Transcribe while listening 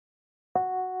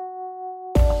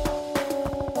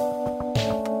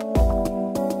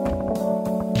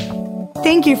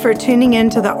Thank you for tuning in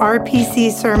to the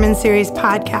RPC Sermon Series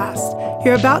podcast.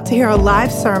 You're about to hear a live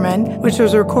sermon, which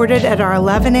was recorded at our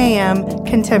 11 a.m.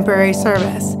 contemporary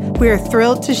service. We are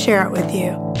thrilled to share it with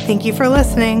you. Thank you for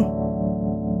listening.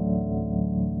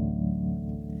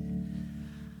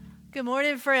 Good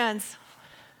morning, friends.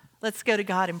 Let's go to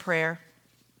God in prayer.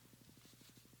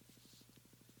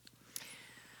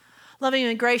 Loving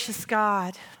and gracious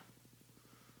God,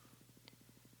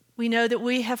 we know that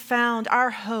we have found our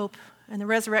hope in the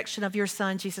resurrection of your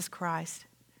Son, Jesus Christ.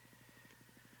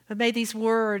 But may these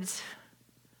words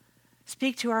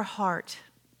speak to our heart,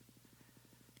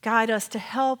 guide us to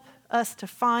help us to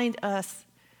find us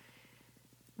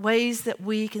ways that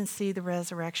we can see the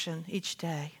resurrection each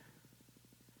day.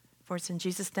 For it's in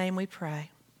Jesus' name we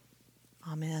pray.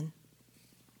 Amen.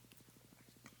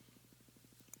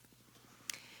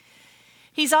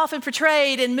 He's often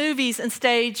portrayed in movies and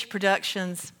stage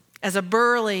productions as a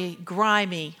burly,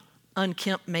 grimy,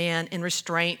 unkempt man in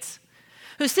restraints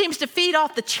who seems to feed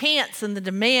off the chants and the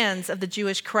demands of the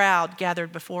Jewish crowd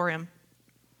gathered before him.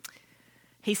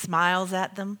 He smiles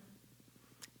at them.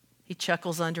 He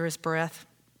chuckles under his breath.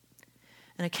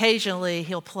 And occasionally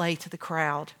he'll play to the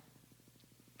crowd.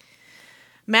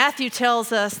 Matthew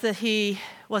tells us that he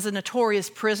was a notorious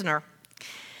prisoner.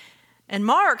 And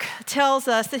Mark tells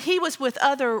us that he was with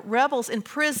other rebels in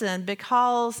prison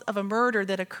because of a murder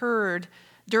that occurred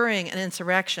during an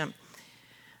insurrection.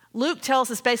 Luke tells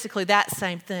us basically that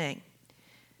same thing.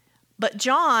 But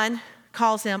John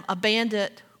calls him a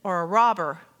bandit or a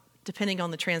robber, depending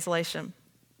on the translation.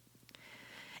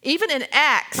 Even in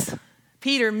Acts,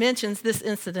 Peter mentions this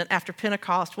incident after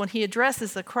Pentecost when he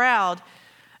addresses the crowd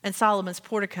in Solomon's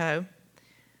portico.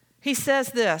 He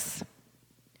says this,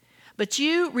 "But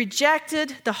you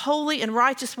rejected the holy and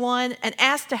righteous one and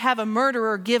asked to have a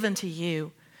murderer given to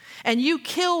you, and you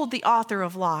killed the author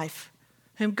of life,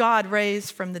 whom God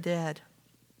raised from the dead."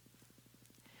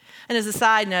 And as a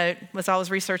side note, as I was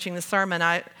researching the sermon,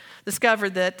 I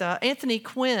discovered that Anthony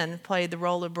Quinn played the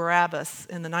role of Barabbas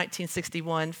in the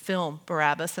 1961 film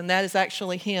Barabbas, and that is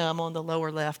actually him on the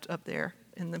lower left up there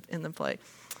in the play.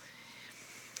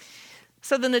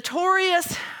 So the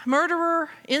notorious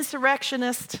murderer,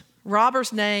 insurrectionist,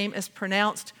 robber's name is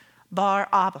pronounced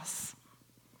Bar-Abbas,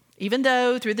 even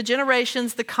though through the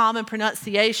generations the common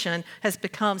pronunciation has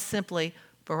become simply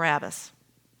Barabbas.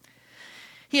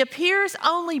 He appears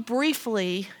only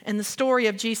briefly in the story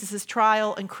of Jesus'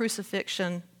 trial and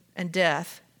crucifixion and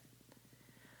death.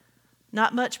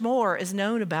 Not much more is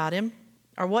known about him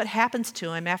or what happens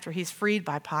to him after he's freed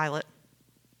by Pilate.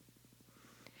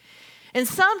 In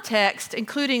some texts,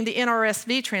 including the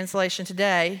NRSV translation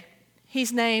today,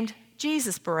 he's named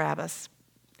Jesus Barabbas.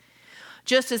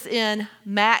 Just as in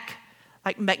Mac,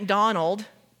 like MacDonald,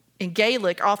 in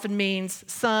Gaelic often means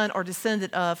son or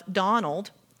descendant of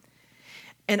Donald,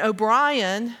 and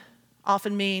O'Brien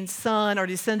often means son or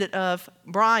descendant of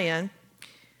Brian,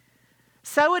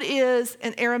 so it is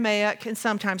in Aramaic and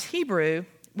sometimes Hebrew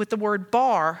with the word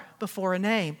bar before a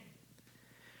name.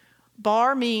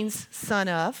 Bar means son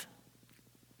of,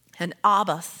 and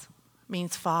Abbas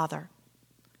means father.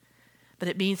 But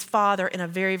it means father in a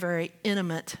very, very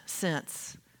intimate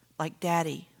sense, like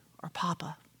daddy or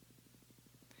papa.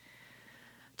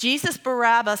 Jesus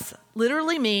Barabbas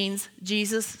literally means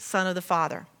Jesus, son of the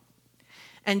Father.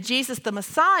 And Jesus the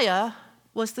Messiah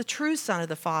was the true son of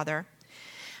the Father.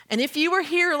 And if you were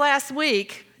here last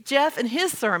week, Jeff in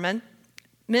his sermon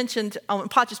mentioned, on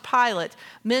Pontius Pilate,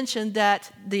 mentioned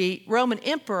that the Roman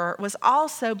emperor was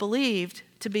also believed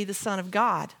to be the Son of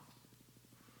God.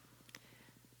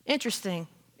 Interesting,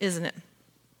 isn't it?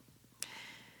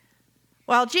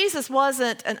 While Jesus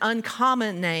wasn't an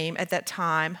uncommon name at that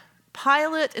time,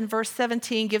 Pilate in verse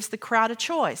 17 gives the crowd a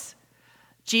choice: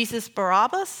 Jesus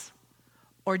Barabbas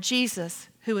or Jesus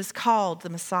who is called the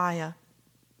Messiah.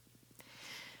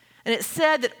 And it's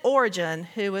said that Origen,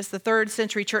 who was the 3rd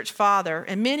century church father,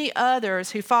 and many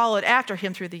others who followed after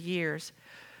him through the years,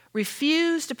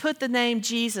 refused to put the name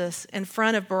Jesus in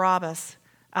front of Barabbas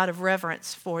out of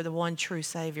reverence for the one true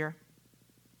Savior.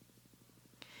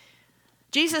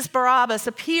 Jesus Barabbas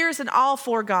appears in all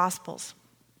 4 Gospels.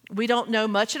 We don't know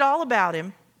much at all about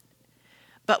him,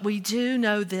 but we do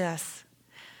know this,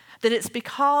 that it's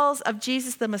because of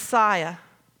Jesus the Messiah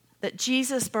that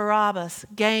Jesus Barabbas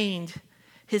gained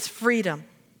his freedom,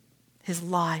 his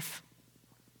life.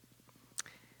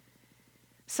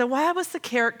 So why was the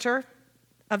character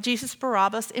of Jesus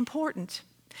Barabbas important?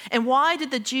 And why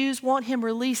did the Jews want him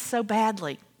released so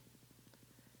badly?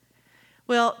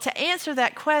 Well, to answer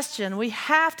that question, we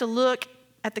have to look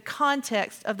at the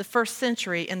context of the 1st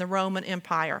century in the Roman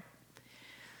Empire.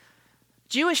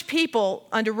 Jewish people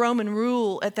under Roman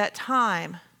rule at that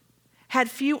time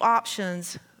had few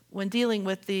options when dealing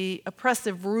with the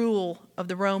oppressive rule of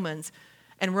the Romans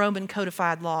and Roman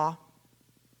codified law.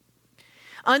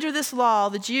 Under this law,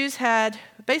 the Jews had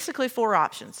basically 4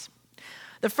 options.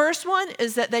 The first one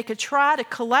is that they could try to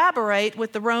collaborate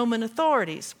with the Roman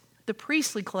authorities. The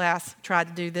priestly class tried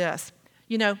to do this,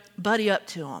 buddy up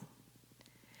to them.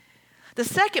 The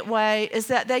second way is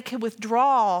that they could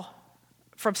withdraw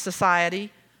from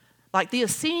society, like the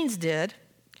Essenes did,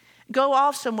 go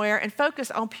off somewhere and focus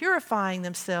on purifying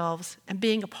themselves and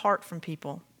being apart from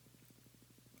people.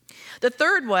 The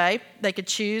third way they could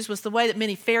choose was the way that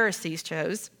many Pharisees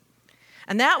chose,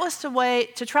 and that was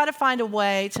to try to find a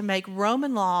way to make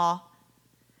Roman law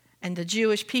and the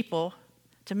Jewish people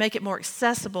to make it more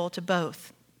accessible to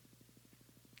both.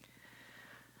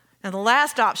 Now, the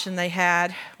last option they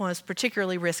had was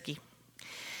particularly risky,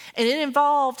 and it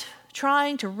involved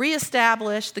trying to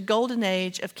reestablish the golden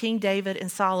age of King David and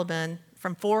Solomon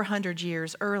from 400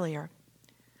 years earlier.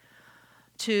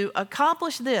 To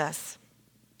accomplish this,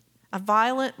 a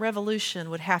violent revolution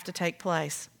would have to take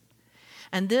place.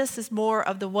 And this is more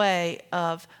of the way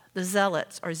of the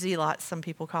zealots, or zealots, some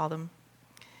people call them.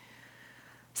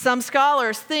 Some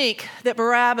scholars think that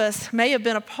Barabbas may have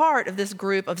been a part of this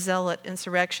group of zealot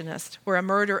insurrectionists, where a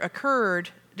murder occurred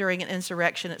during an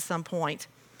insurrection at some point.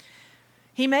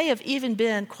 He may have even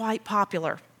been quite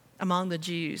popular among the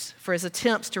Jews for his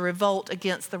attempts to revolt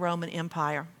against the Roman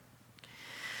Empire.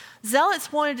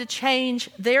 Zealots wanted to change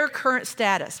their current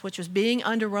status, which was being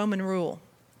under Roman rule,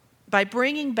 by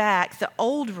bringing back the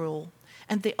old rule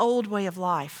and the old way of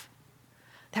life.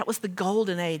 That was the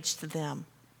golden age to them.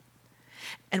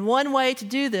 And one way to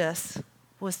do this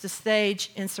was to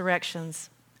stage insurrections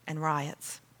and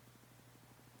riots.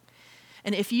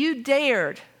 And if you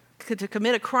dared to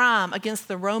commit a crime against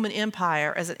the Roman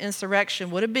Empire, as an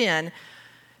insurrection would have been,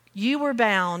 you were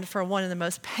bound for one of the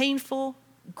most painful,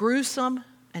 gruesome,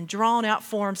 and drawn-out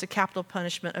forms of capital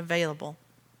punishment available: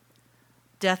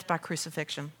 death by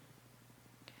crucifixion.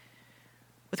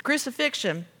 With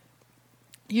crucifixion,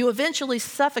 you eventually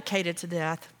suffocated to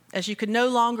death, as you could no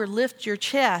longer lift your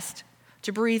chest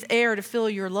to breathe air to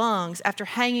fill your lungs after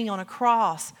hanging on a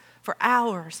cross for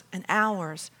hours and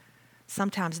hours,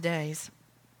 sometimes days.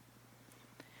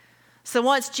 So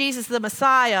once Jesus the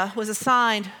Messiah was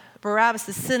assigned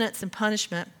Barabbas' sentence and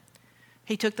punishment,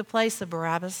 he took the place of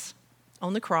Barabbas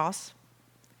on the cross,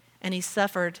 and he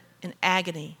suffered in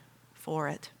agony for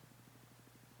it.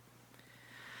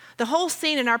 The whole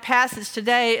scene in our passage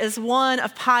today is one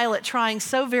of Pilate trying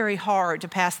so very hard to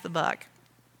pass the buck.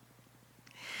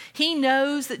 He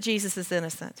knows that Jesus is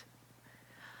innocent.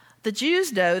 The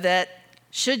Jews know that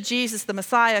should Jesus the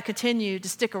Messiah continue to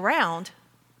stick around,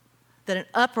 that an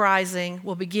uprising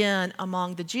will begin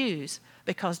among the Jews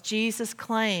because Jesus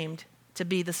claimed to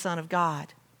be the Son of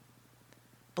God.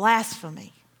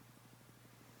 Blasphemy.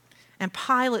 And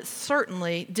Pilate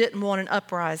certainly didn't want an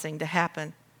uprising to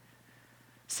happen.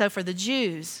 So for the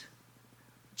Jews,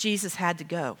 Jesus had to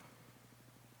go.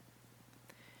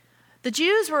 The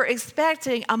Jews were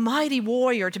expecting a mighty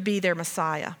warrior to be their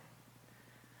Messiah.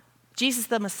 Jesus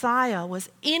the Messiah was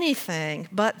anything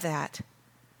but that.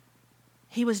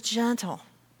 He was gentle.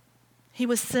 He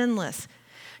was sinless.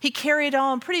 He carried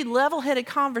on pretty level-headed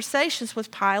conversations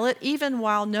with Pilate, even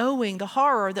while knowing the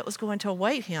horror that was going to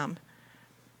await him.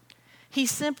 He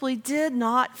simply did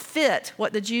not fit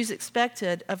what the Jews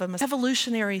expected of him.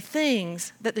 Revolutionary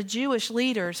things that the Jewish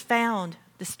leaders found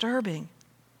disturbing.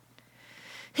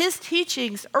 His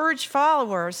teachings urged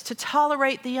followers to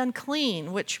tolerate the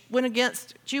unclean, which went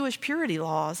against Jewish purity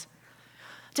laws,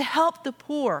 to help the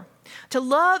poor, to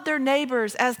love their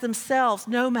neighbors as themselves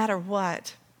no matter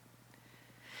what.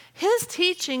 His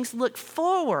teachings looked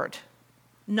forward,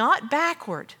 not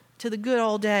backward, to the good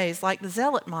old days like the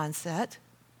zealot mindset.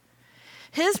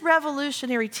 His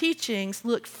revolutionary teachings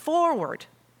looked forward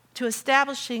to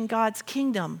establishing God's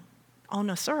kingdom on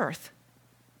this earth.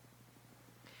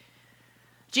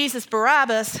 Jesus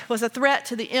Barabbas was a threat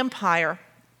to the empire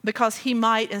because he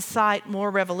might incite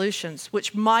more revolutions,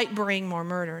 which might bring more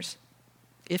murders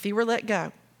if he were let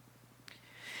go.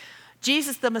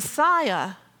 Jesus the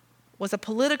Messiah was a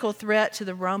political threat to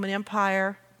the Roman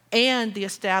Empire and the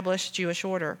established Jewish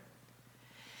order.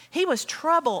 He was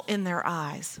trouble in their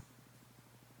eyes.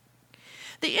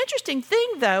 The interesting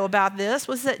thing, though, about this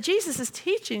was that Jesus'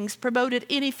 teachings promoted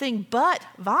anything but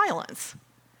violence,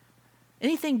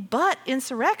 anything but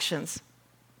insurrections.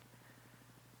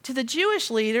 To the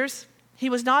Jewish leaders, he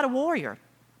was not a warrior,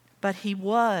 but he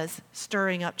was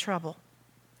stirring up trouble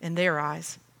in their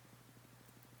eyes.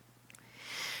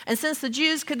 And since the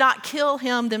Jews could not kill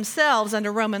him themselves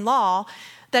under Roman law,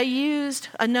 they used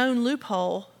a known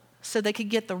loophole so they could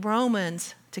get the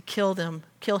Romans to kill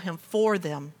him for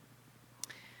them.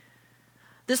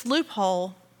 This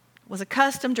loophole was a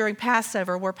custom during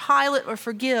Passover where Pilate would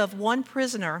forgive one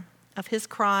prisoner of his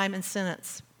crime and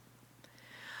sentence.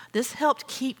 This helped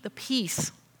keep the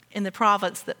peace in the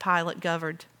province that Pilate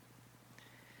governed.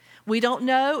 We don't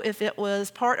know if it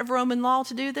was part of Roman law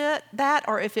to do that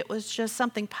or if it was just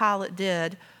something Pilate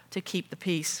did to keep the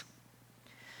peace.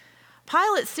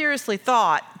 Pilate seriously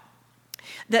thought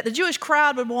that the Jewish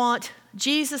crowd would want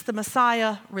Jesus the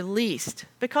Messiah released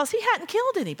because he hadn't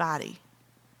killed anybody.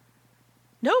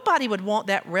 Nobody would want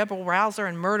that rebel rouser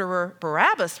and murderer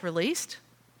Barabbas released.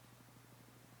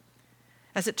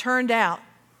 As it turned out,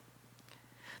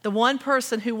 the one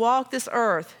person who walked this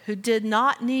earth who did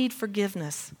not need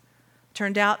forgiveness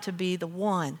turned out to be the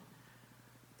one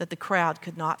that the crowd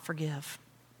could not forgive.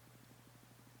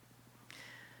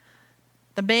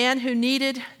 The man who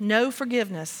needed no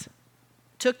forgiveness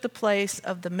took the place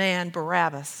of the man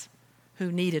Barabbas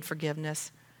who needed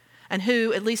forgiveness and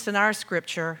who, at least in our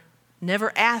scripture,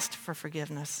 never asked for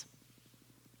forgiveness.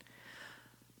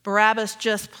 Barabbas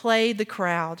just played the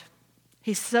crowd.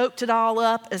 He soaked it all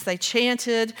up as they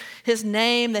chanted his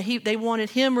name, that they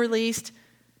wanted him released,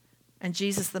 and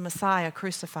Jesus the Messiah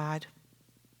crucified.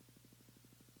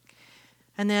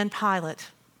 And then Pilate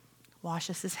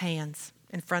washes his hands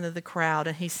in front of the crowd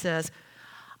and he says,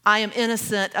 "I am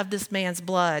innocent of this man's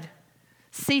blood.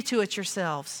 See to it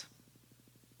yourselves."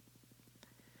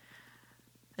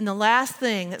 And the last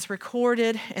thing that's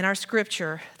recorded in our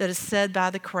scripture that is said by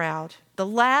the crowd, the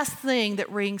last thing that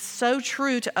rings so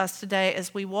true to us today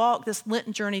as we walk this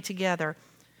Lenten journey together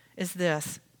is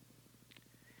this: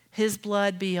 His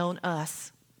blood be on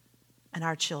us and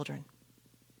our children.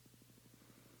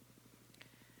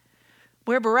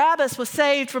 Where Barabbas was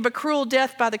saved from a cruel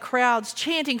death by the crowds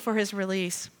chanting for his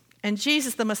release, and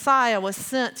Jesus the Messiah was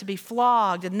sent to be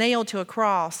flogged and nailed to a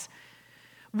cross,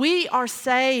 we are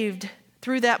saved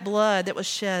through that blood that was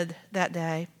shed that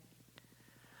day.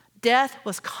 Death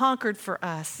was conquered for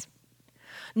us,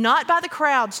 not by the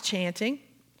crowds chanting,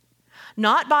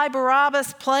 not by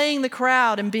Barabbas playing the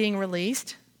crowd and being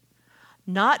released,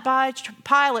 not by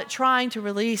Pilate trying to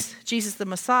release Jesus the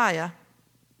Messiah.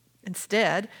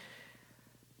 Instead,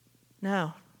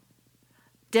 no.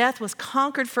 Death was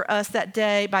conquered for us that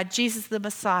day by Jesus the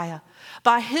Messiah,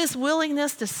 by his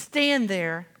willingness to stand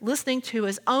there listening to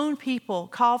his own people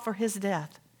call for his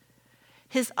death.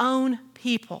 His own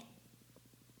people.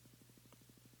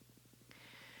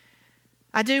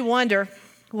 I do wonder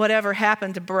whatever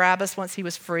happened to Barabbas once he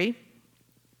was free.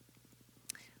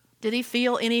 Did he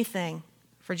feel anything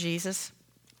for Jesus?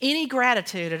 Any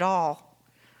gratitude at all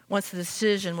once the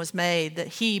decision was made that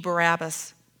he,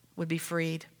 Barabbas, would be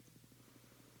freed?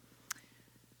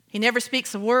 He never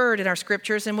speaks a word in our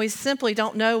scriptures, and we simply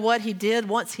don't know what he did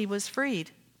once he was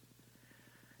freed.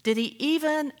 Did he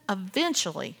even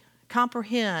eventually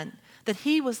comprehend that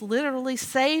he was literally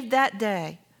saved that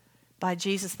day by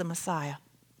Jesus the Messiah?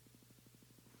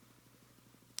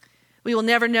 We will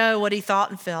never know what he thought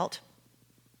and felt.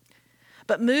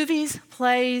 But movies,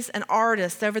 plays, and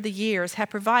artists over the years have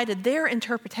provided their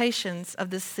interpretations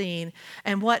of this scene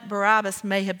and what Barabbas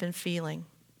may have been feeling.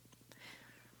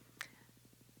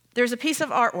 There's a piece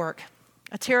of artwork,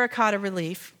 a terracotta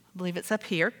relief, I believe it's up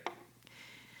here,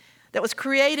 that was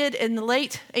created in the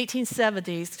late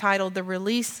 1870s titled The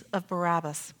Release of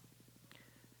Barabbas.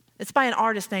 It's by an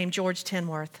artist named George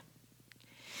Tenworth.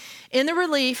 In the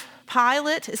relief,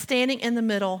 Pilate is standing in the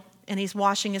middle and he's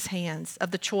washing his hands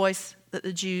of the choice that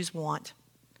the Jews want.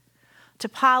 To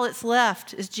Pilate's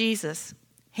left is Jesus,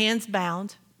 hands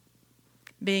bound,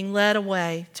 being led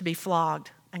away to be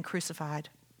flogged and crucified.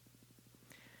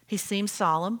 He seems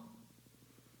solemn,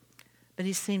 but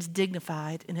he seems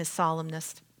dignified in his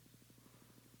solemnness.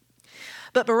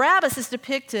 But Barabbas is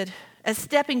depicted as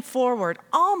stepping forward,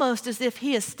 almost as if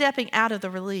he is stepping out of the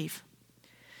relief.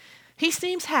 He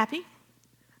seems happy.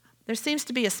 There seems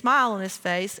to be a smile on his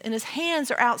face, and his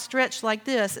hands are outstretched like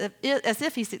this, as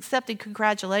if he's accepting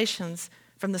congratulations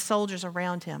from the soldiers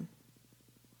around him.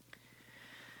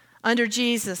 Under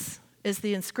Jesus is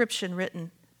the inscription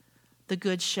written, "The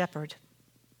Good Shepherd."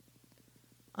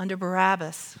 Under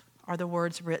Barabbas are the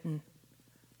words written,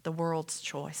 "The World's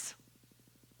Choice."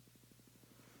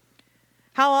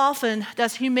 How often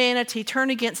does humanity turn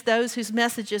against those whose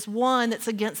message is one that's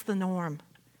against the norm?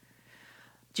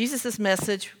 Jesus'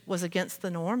 message was against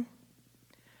the norm.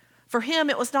 For him,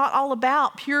 it was not all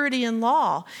about purity and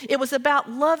law. It was about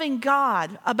loving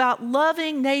God, about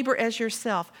loving neighbor as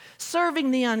yourself,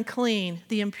 serving the unclean,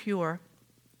 the impure.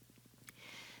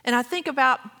 And I think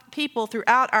about people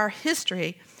throughout our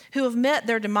history who have met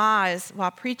their demise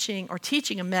while preaching or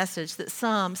teaching a message that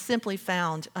some simply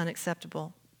found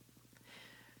unacceptable.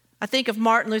 I think of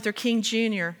Martin Luther King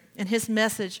Jr. and his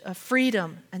message of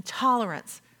freedom and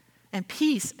tolerance and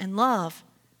peace and love.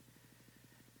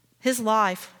 His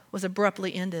life was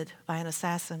abruptly ended by an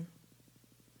assassin.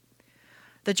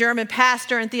 The German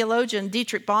pastor and theologian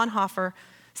Dietrich Bonhoeffer,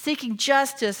 seeking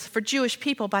justice for Jewish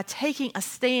people by taking a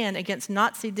stand against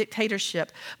Nazi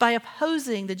dictatorship, by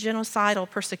opposing the genocidal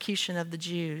persecution of the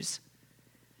Jews.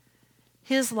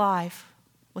 His life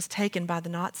was taken by the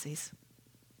Nazis.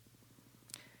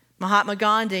 Mahatma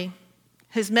Gandhi,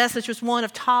 whose message was one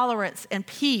of tolerance and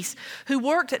peace, who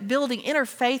worked at building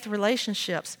interfaith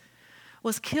relationships,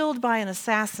 was killed by an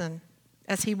assassin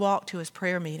as he walked to his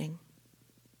prayer meeting.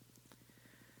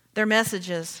 Their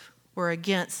messages were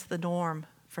against the norm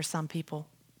for some people,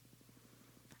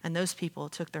 and those people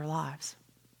took their lives.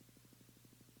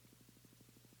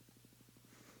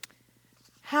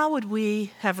 How would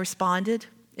we have responded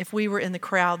if we were in the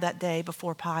crowd that day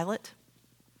before Pilate?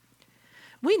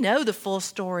 We know the full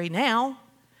story now.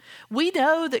 We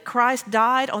know that Christ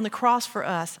died on the cross for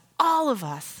us, all of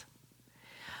us.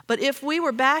 But if we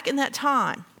were back in that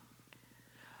time,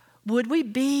 would we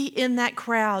be in that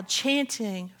crowd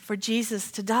chanting for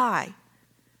Jesus to die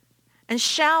and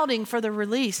shouting for the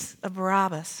release of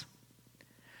Barabbas?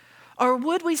 Or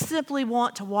would we simply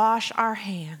want to wash our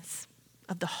hands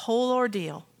of the whole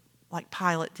ordeal like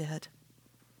Pilate did?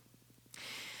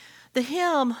 The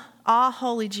hymn, Ah,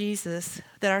 Holy Jesus,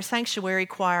 that our sanctuary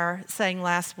choir sang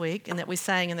last week and that we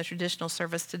sang in the traditional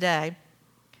service today,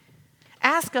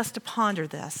 ask us to ponder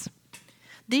this.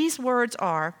 These words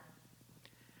are,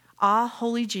 Ah,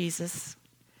 holy Jesus,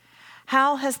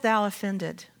 how hast thou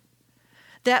offended,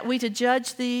 that we to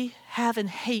judge thee have in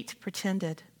hate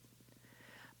pretended?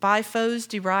 By foes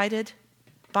derided,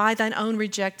 by thine own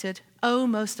rejected, O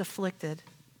most afflicted.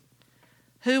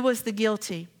 Who was the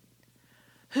guilty?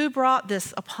 Who brought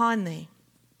this upon thee?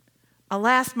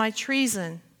 Alas, my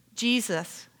treason,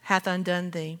 Jesus, hath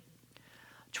undone thee.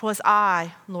 'Twas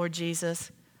I, Lord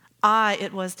Jesus, I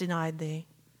it was denied thee.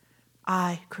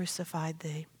 I crucified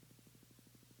thee.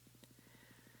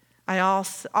 I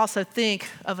also think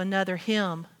of another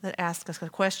hymn that asks us a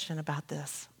question about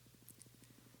this.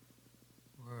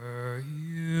 Were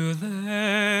you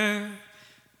there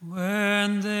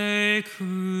when they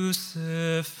crucified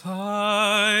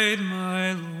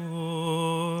my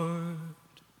Lord?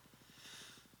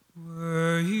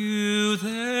 Were you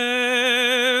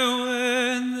there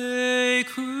when they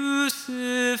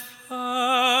crucified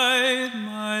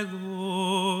my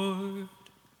Lord?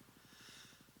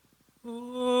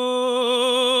 Oh,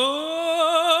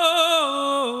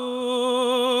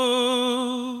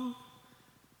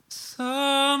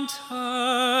 sometimes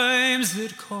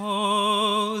it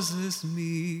causes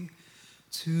me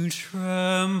to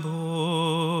tremble,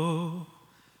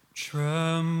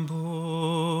 tremble,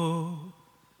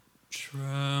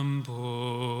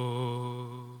 tremble.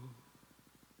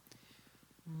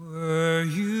 Were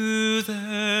you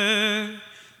there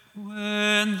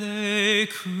when they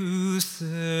crucified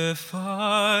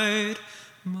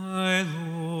my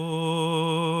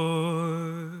Lord?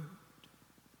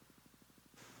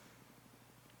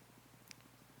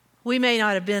 We may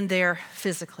not have been there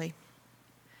physically,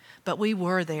 but we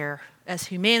were there as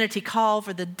humanity called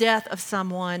for the death of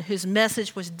someone whose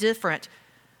message was different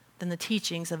than the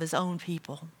teachings of his own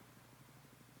people.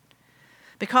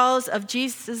 Because of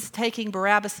Jesus taking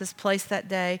Barabbas' place that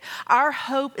day, our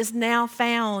hope is now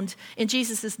found in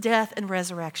Jesus' death and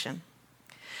resurrection.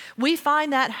 We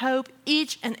find that hope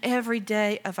each and every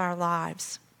day of our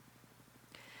lives.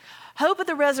 Hope of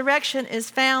the resurrection is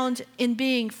found in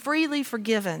being freely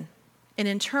forgiven and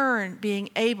in turn being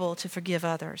able to forgive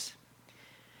others.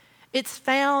 It's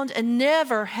found in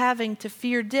never having to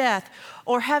fear death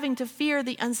or having to fear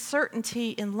the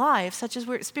uncertainty in life, such as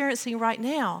we're experiencing right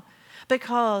now,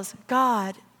 because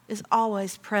God is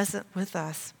always present with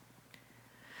us.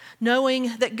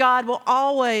 Knowing that God will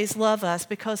always love us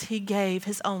because he gave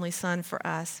his only Son for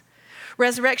us.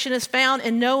 Resurrection is found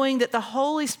in knowing that the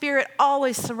Holy Spirit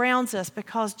always surrounds us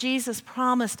because Jesus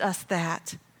promised us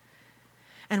that.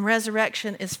 And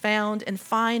resurrection is found in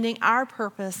finding our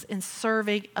purpose in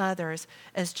serving others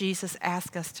as Jesus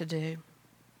asked us to do.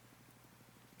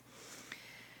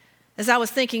 As I was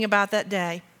thinking about that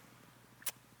day,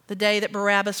 the day that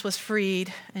Barabbas was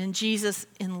freed and Jesus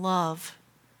in love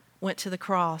went to the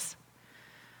cross,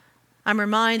 I'm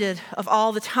reminded of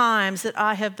all the times that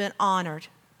I have been honored,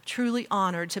 truly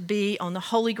honored to be on the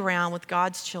holy ground with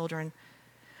God's children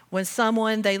when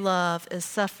someone they love is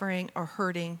suffering or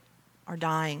hurting are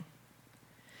dying.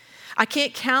 I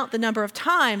can't count the number of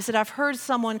times that I've heard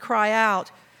someone cry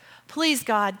out, "Please,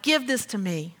 God, give this to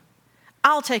me.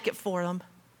 I'll take it for them.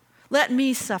 Let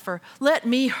me suffer. Let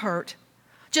me hurt.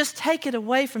 Just take it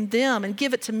away from them and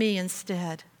give it to me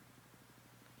instead."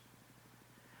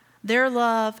 Their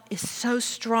love is so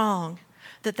strong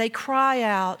that they cry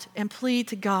out and plead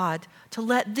to God to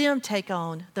let them take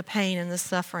on the pain and the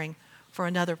suffering for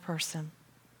another person.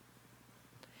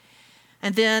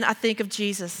 And then I think of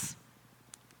Jesus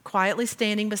quietly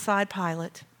standing beside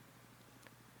Pilate,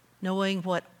 knowing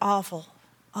what awful,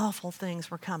 awful things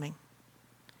were coming.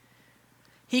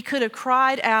 He could have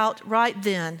cried out right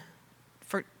then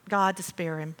for God to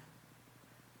spare him.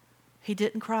 He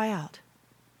didn't cry out.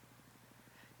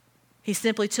 He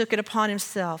simply took it upon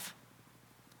himself.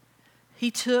 He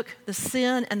took the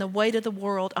sin and the weight of the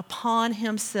world upon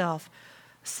himself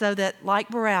so that, like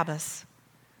Barabbas,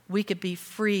 we could be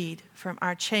freed from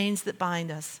our chains that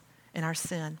bind us and our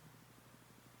sin.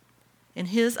 In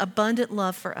his abundant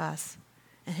love for us,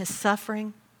 in his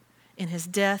suffering, in his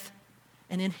death,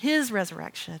 and in his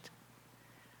resurrection,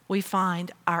 we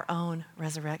find our own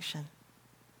resurrection.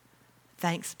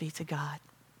 Thanks be to God.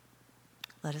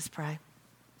 Let us pray.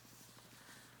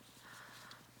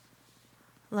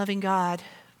 Loving God,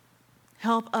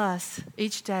 help us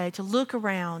each day to look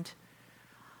around,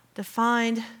 to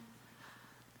find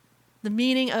the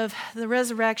meaning of the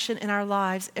resurrection in our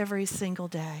lives every single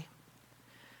day.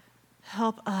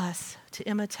 Help us to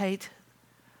imitate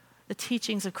the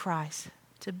teachings of Christ,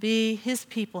 to be his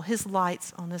people, his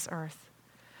lights on this earth.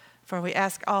 For we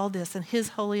ask all this in his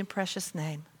holy and precious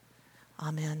name.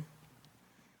 Amen.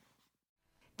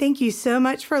 Thank you so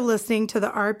much for listening to the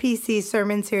RPC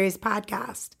Sermon Series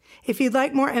podcast. If you'd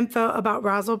like more info about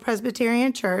Roswell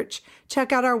Presbyterian Church,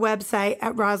 check out our website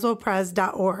at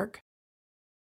roswellpres.org.